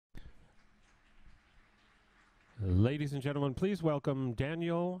Ladies and gentlemen, please welcome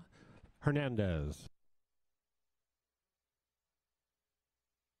Daniel Hernandez.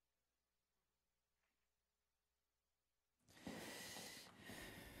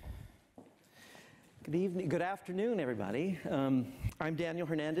 Good evening, good afternoon, everybody. I'm Daniel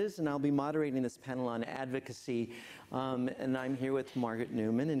Hernandez, and I'll be moderating this panel on advocacy. And I'm here with Margaret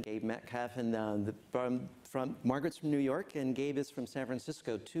Newman and Gabe Metcalf, and Margaret's from New York, and Gabe is from San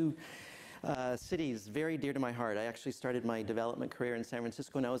Francisco, two cities very dear to my heart. I actually started my development career in San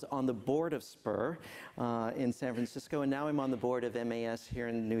Francisco, and I was on the board of SPUR in San Francisco, and now I'm on the board of MAS here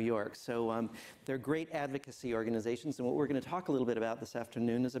in New York. So they're great advocacy organizations, and what we're going to talk a little bit about this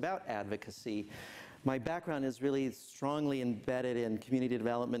afternoon is about advocacy. My background is really strongly embedded in community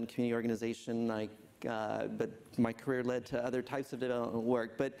development, community organization, but my career led to other types of development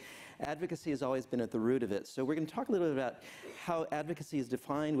work. But advocacy has always been at the root of it. So we're going to talk a little bit about how advocacy is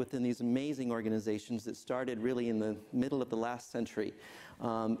defined within these amazing organizations that started really in the middle of the last century,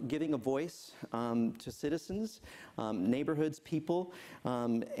 giving a voice to citizens, neighborhoods, people,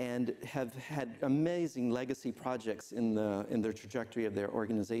 and have had amazing legacy projects in their trajectory of their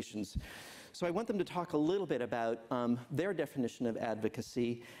organizations. So I want them to talk a little bit about their definition of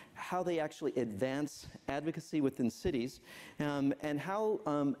advocacy, how they actually advance advocacy within cities, and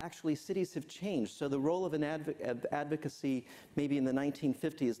how actually cities have changed. So the role of advocacy maybe in the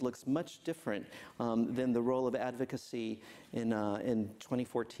 1950s looks much different than the role of advocacy in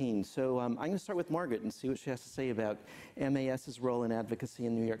 2014. So I'm going to start with Margaret and see what she has to say about MAS's role in advocacy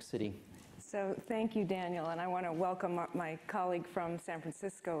in New York City. So thank you, Daniel, and I want to welcome my colleague from San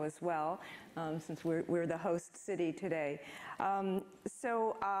Francisco as well, since we're the host city today. I've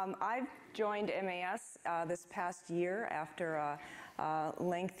joined MAS this past year after a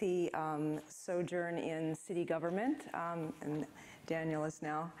lengthy sojourn in city government, and Daniel has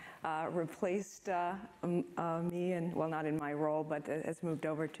now replaced me, and well, not in my role, but has moved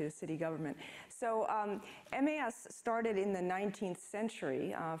over to city government. So MAS started in the 19th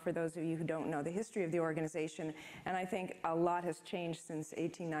century, for those of you who don't know the history of the organization, and I think a lot has changed since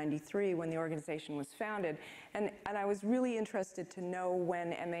 1893 when the organization was founded. And I was really interested to know when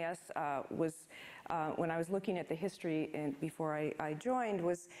MAS when I was looking at the history before I joined,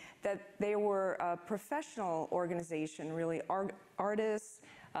 was that they were a professional organization, really artists,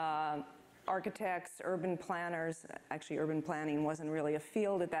 architects, urban planners. Actually, urban planning wasn't really a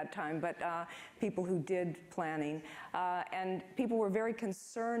field at that time, but people who did planning. And people were very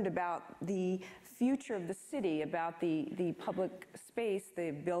concerned about the future of the city, about the public space,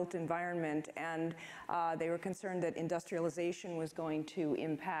 the built environment, and they were concerned that industrialization was going to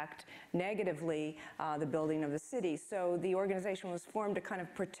impact negatively the building of the city. So the organization was formed to kind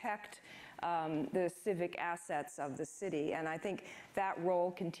of protect the civic assets of the city, and I think that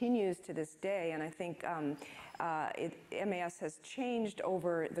role continues to this day, and I think MAS has changed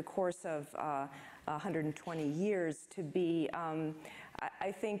over the course of 120 years to be,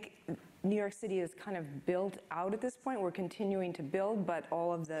 I think New York City is kind of built out at this point. We're continuing to build, but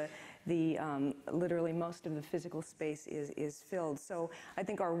all of literally most of the physical space is filled. So I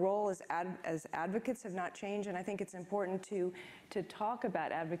think our role as advocates have not changed, and I think it's important to talk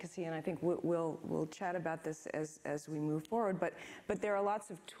about advocacy, and I think we'll chat about this as we move forward. But there are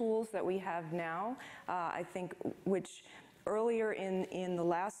lots of tools that we have now, I think, which earlier in the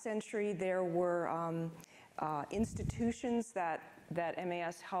last century there were institutions that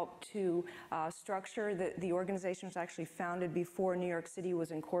MAS helped to structure. The organization was actually founded before New York City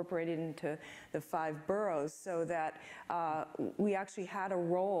was incorporated into the 5 boroughs, so that we actually had a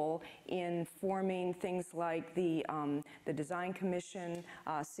role in forming things like the Design Commission,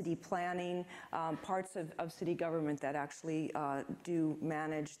 city planning, parts of city government that actually do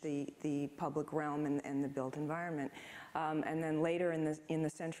manage the public realm and the built environment. And then later in the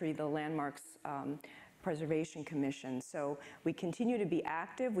century, the Landmarks Preservation Commission. So we continue to be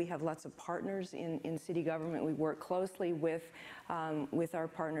active. We have lots of partners in city government. We work closely with our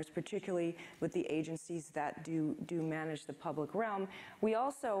partners, particularly with the agencies that do manage the public realm. We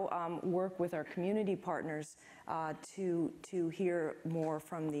also work with our community partners to hear more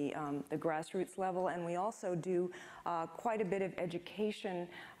from the grassroots level, and we also do quite a bit of education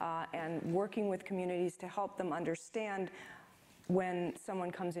and working with communities to help them understand when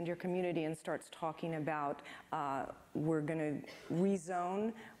someone comes into your community and starts talking about we're going to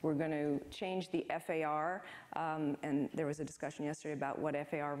rezone, we're going to change the FAR, and there was a discussion yesterday about what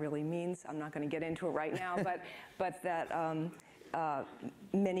FAR really means. I'm not going to get into it right now, but that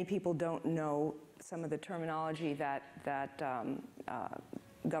many people don't know some of the terminology that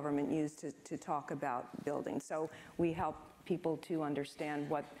government used to talk about buildings. So we help people to understand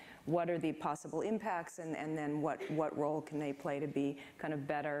what are the possible impacts, and then what role can they play to be kind of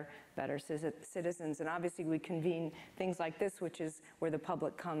better citizens. And obviously we convene things like this, which is where the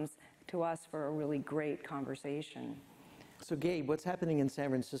public comes to us for a really great conversation. So Gabe, what's happening in San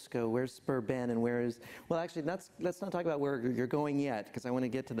Francisco? Where's SPUR been, and well, actually, let's not talk about where you're going yet, because I want to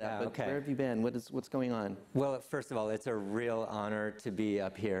get to that. But okay. Where have you been? What's going on? Well, first of all, it's a real honor to be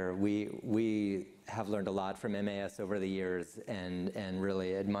up here. We have learned a lot from MAS over the years, and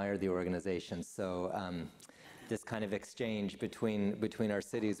really admire the organization. So this kind of exchange between our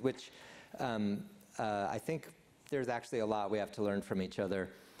cities, which I think there's actually a lot we have to learn from each other.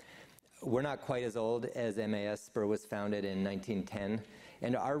 We're not quite as old as MAS. SPUR was founded in 1910,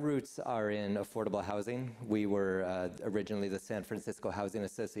 and our roots are in affordable housing. We were originally the San Francisco Housing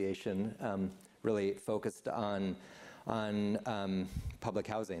Association, really focused on public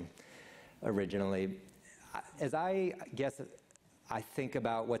housing originally. As I think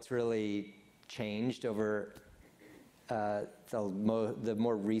about what's really changed over the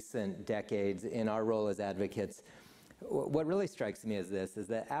more recent decades in our role as advocates, what really strikes me is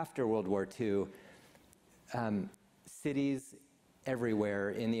that after World War II, cities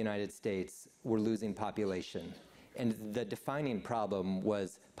everywhere in the United States were losing population. And the defining problem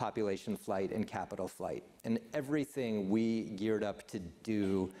was population flight and capital flight. And everything we geared up to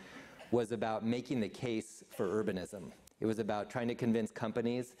do was about making the case for urbanism. It was about trying to convince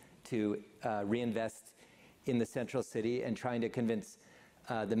companies to reinvest in the central city, and trying to convince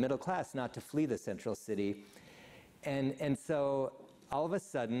the middle class not to flee the central city. And so all of a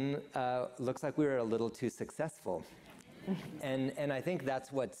sudden, looks like we were a little too successful. And I think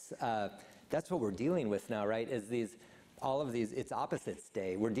that's what we're dealing with now, right? Is all of these, it's opposites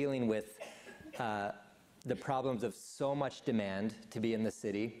day. We're dealing with the problems of so much demand to be in the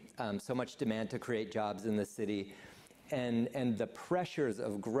city, so much demand to create jobs in the city, and the pressures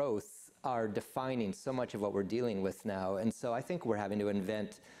of growth are defining so much of what we're dealing with now. And so I think we're having to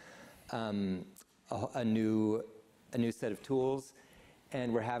invent a new set of tools,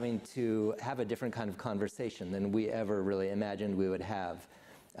 and we're having to have a different kind of conversation than we ever really imagined we would have.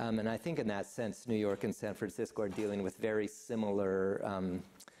 And I think in that sense, New York and San Francisco are dealing with very similar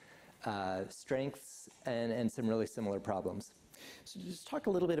strengths and some really similar problems. So just talk a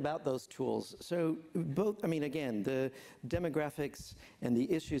little bit about those tools. So both, I mean, again, the demographics and the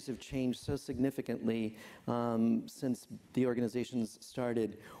issues have changed so significantly since the organizations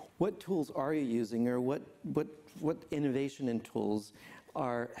started. What tools are you using, or what innovation and tools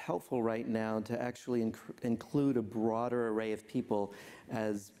are helpful right now to actually include a broader array of people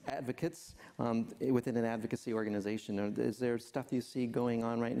as advocates within an advocacy organization? Or is there stuff you see going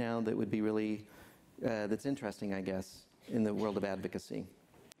on right now that would be really, that's interesting, I guess, in the world of advocacy?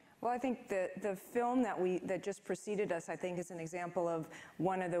 Well, I think the film that just preceded us, I think, is an example of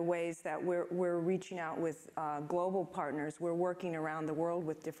one of the ways that we're reaching out with global partners. We're working around the world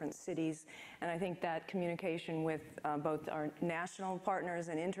with different cities, and I think that communication with both our national partners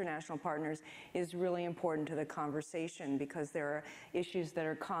and international partners is really important to the conversation, because there are issues that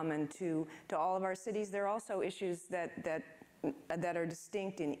are common to all of our cities. There are also issues that are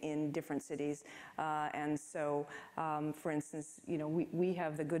distinct in different cities. And so, for instance, you know, we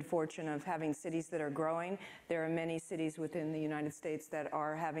have the good fortune of having cities that are growing. There are many cities within the United States that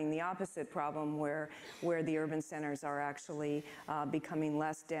are having the opposite problem, where the urban centers are actually becoming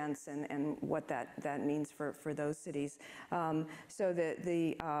less dense, and what that means for those cities. So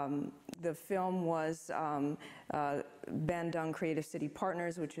the film was Bend on Creative City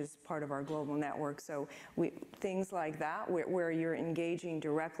Partners, which is part of our global network. So things like that, where you're engaging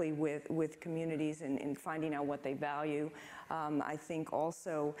directly with communities and finding out what they value. I think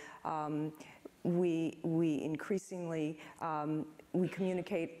also we increasingly we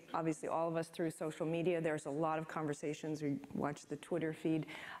communicate, obviously, all of us through social media. There's a lot of conversations. We watch the Twitter feed.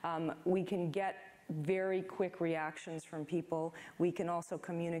 We can get very quick reactions from people. We can also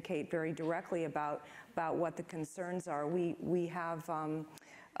communicate very directly about what the concerns are. We have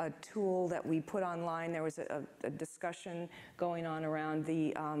a tool that we put online. There was a discussion going on around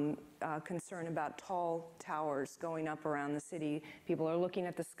the concern about tall towers going up around the city. People are looking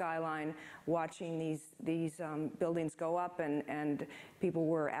at the skyline, watching these buildings go up, and people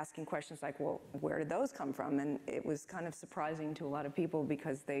were asking questions like, well, where did those come from? And it was kind of surprising to a lot of people,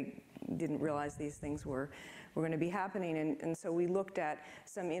 because they didn't realize these things were going to be happening. And so we looked at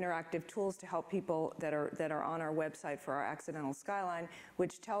some interactive tools to help people that are on our website for our accidental skyline,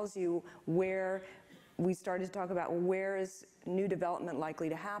 which tells you where we started to talk about where is new development likely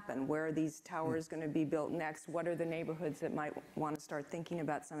to happen? Where are these towers going to be built next? What are the neighborhoods that might want to start thinking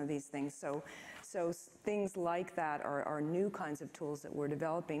about some of these things? So things like that are new kinds of tools that we're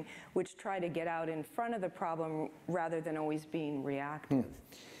developing, which try to get out in front of the problem rather than always being reactive.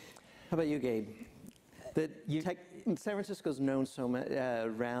 How about you, Gabe? San Francisco's known so much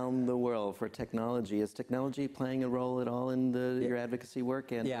around the world for technology. Is technology playing a role at all in your advocacy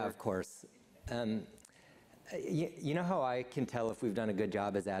work? Yeah, of course. You know how I can tell if we've done a good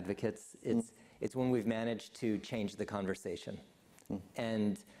job as advocates? It's when we've managed to change the conversation.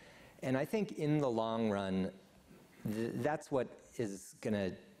 And I think in the long run, that's what is going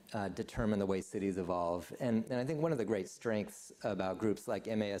to determine the way cities evolve. And I think one of the great strengths about groups like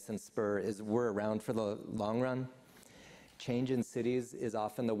MAS and SPUR is we're around for the long run. Change in cities is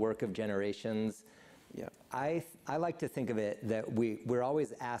often the work of generations. Yeah. I like to think of it that we're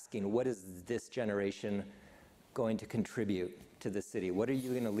always asking, what is this generation going to contribute to the city? What are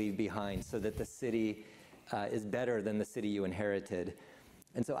you going to leave behind so that the city is better than the city you inherited?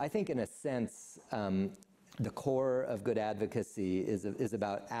 And so I think in a sense, the core of good advocacy is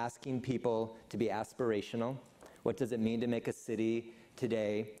about asking people to be aspirational. What does it mean to make a city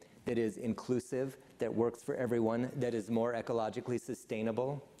today that is inclusive, that works for everyone, that is more ecologically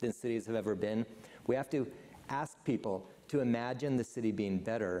sustainable than cities have ever been? We have to ask people to imagine the city being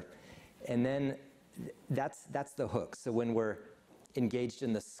better, and then that's the hook. So when we're engaged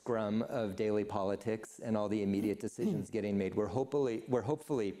in the scrum of daily politics and all the immediate decisions getting made, we're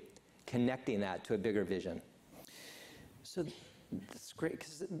hopefully connecting that to a bigger vision. So that's great,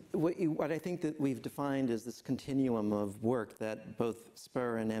 because what I think that we've defined is this continuum of work that both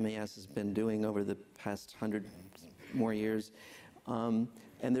SPUR and MAS has been doing over the past 100 more years.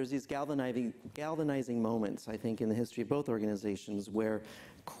 And there's these galvanizing moments, I think, in the history of both organizations where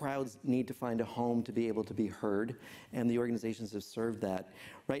crowds need to find a home to be able to be heard, and the organizations have served that.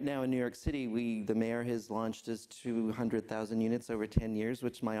 Right now in New York City, the mayor has launched his 200,000 units over 10 years,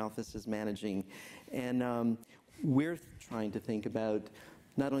 which my office is managing. And we're trying to think about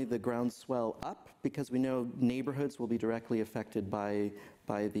not only the groundswell up, because we know neighborhoods will be directly affected by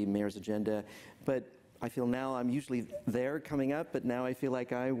the mayor's agenda, but I feel now I'm usually there coming up, but now I feel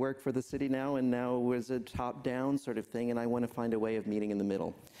like I work for the city now, and now it was a top-down sort of thing, and I want to find a way of meeting in the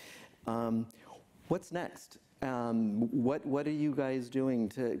middle. What's next? What are you guys doing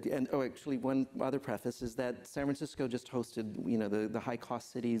to? And actually, one other preface is that San Francisco just hosted, the High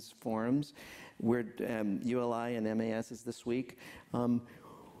Cost Cities forums, where ULI and MAS is this week.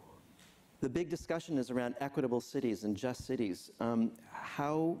 The big discussion is around equitable cities and just cities.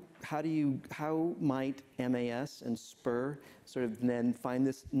 How might MAS and SPUR sort of then find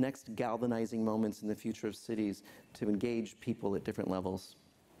this next galvanizing moments in the future of cities to engage people at different levels?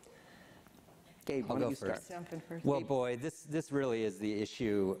 Gabe, why don't you start? Jump in first. Well, boy, this really is the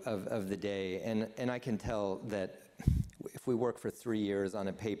issue of the day, and I can tell that if we work for 3 years on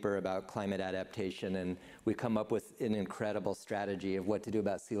a paper about climate adaptation and we come up with an incredible strategy of what to do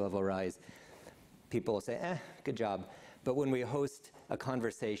about sea level rise, people will say, good job. But when we host a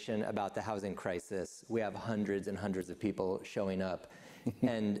conversation about the housing crisis, we have hundreds and hundreds of people showing up.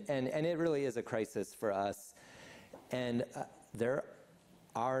 and it really is a crisis for us. And there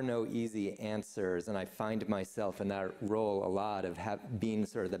are no easy answers, and I find myself in that role a lot of being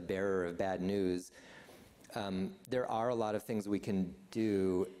sort of the bearer of bad news. There are a lot of things we can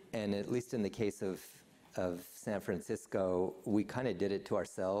do, and at least in the case of San Francisco, we kind of did it to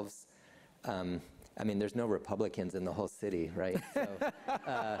ourselves. I mean, there's no Republicans in the whole city, right? So,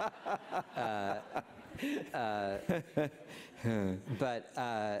 but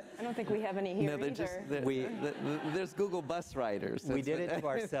I don't think we have any here either. There's Google bus riders. We did it to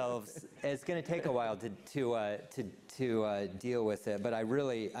ourselves. It's going to take a while to deal with it, but I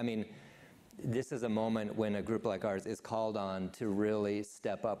mean, this is a moment when a group like ours is called on to really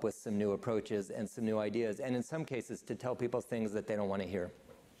step up with some new approaches and some new ideas, and in some cases to tell people things that they don't want to hear.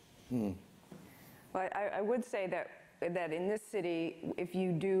 Well, I would say that in this city, if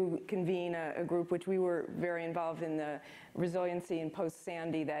you do convene a group, which we were very involved in the resiliency and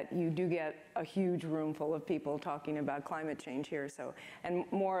post-Sandy, that you do get a huge room full of people talking about climate change here, and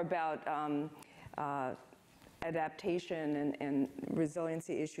more about adaptation and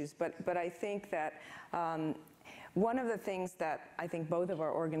resiliency issues. But I think that one of the things that I think both of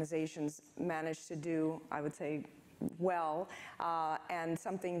our organizations managed to do, I would say, well, and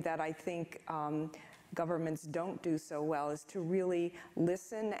something that I think governments don't do so well, is to really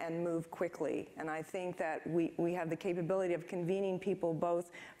listen and move quickly. And I think that we have the capability of convening people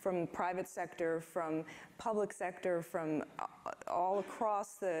both from private sector, from public sector, from all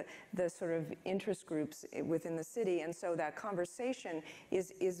across the sort of interest groups within the city. And so that conversation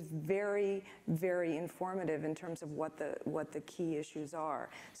is very, very informative in terms of what the key issues are.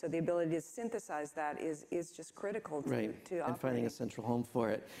 So the ability to synthesize that is just critical to and operate. finding a central home for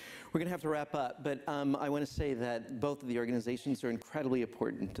it. We're going to have to wrap up, but I want to say that both of the organizations are incredibly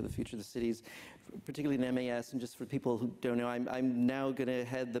important to the future of the cities, particularly in MAS. And just for people who don't know, I'm now going to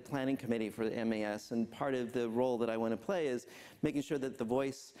head the planning committee for the MAS, and part of the role that I want to play is making sure that the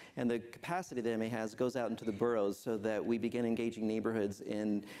voice and the capacity that MA has goes out into the boroughs so that we begin engaging neighborhoods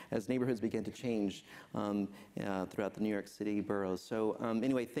as neighborhoods begin to change throughout the New York City boroughs. So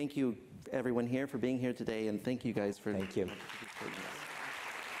anyway, thank you everyone here for being here today, and thank you guys for Thank you. participating.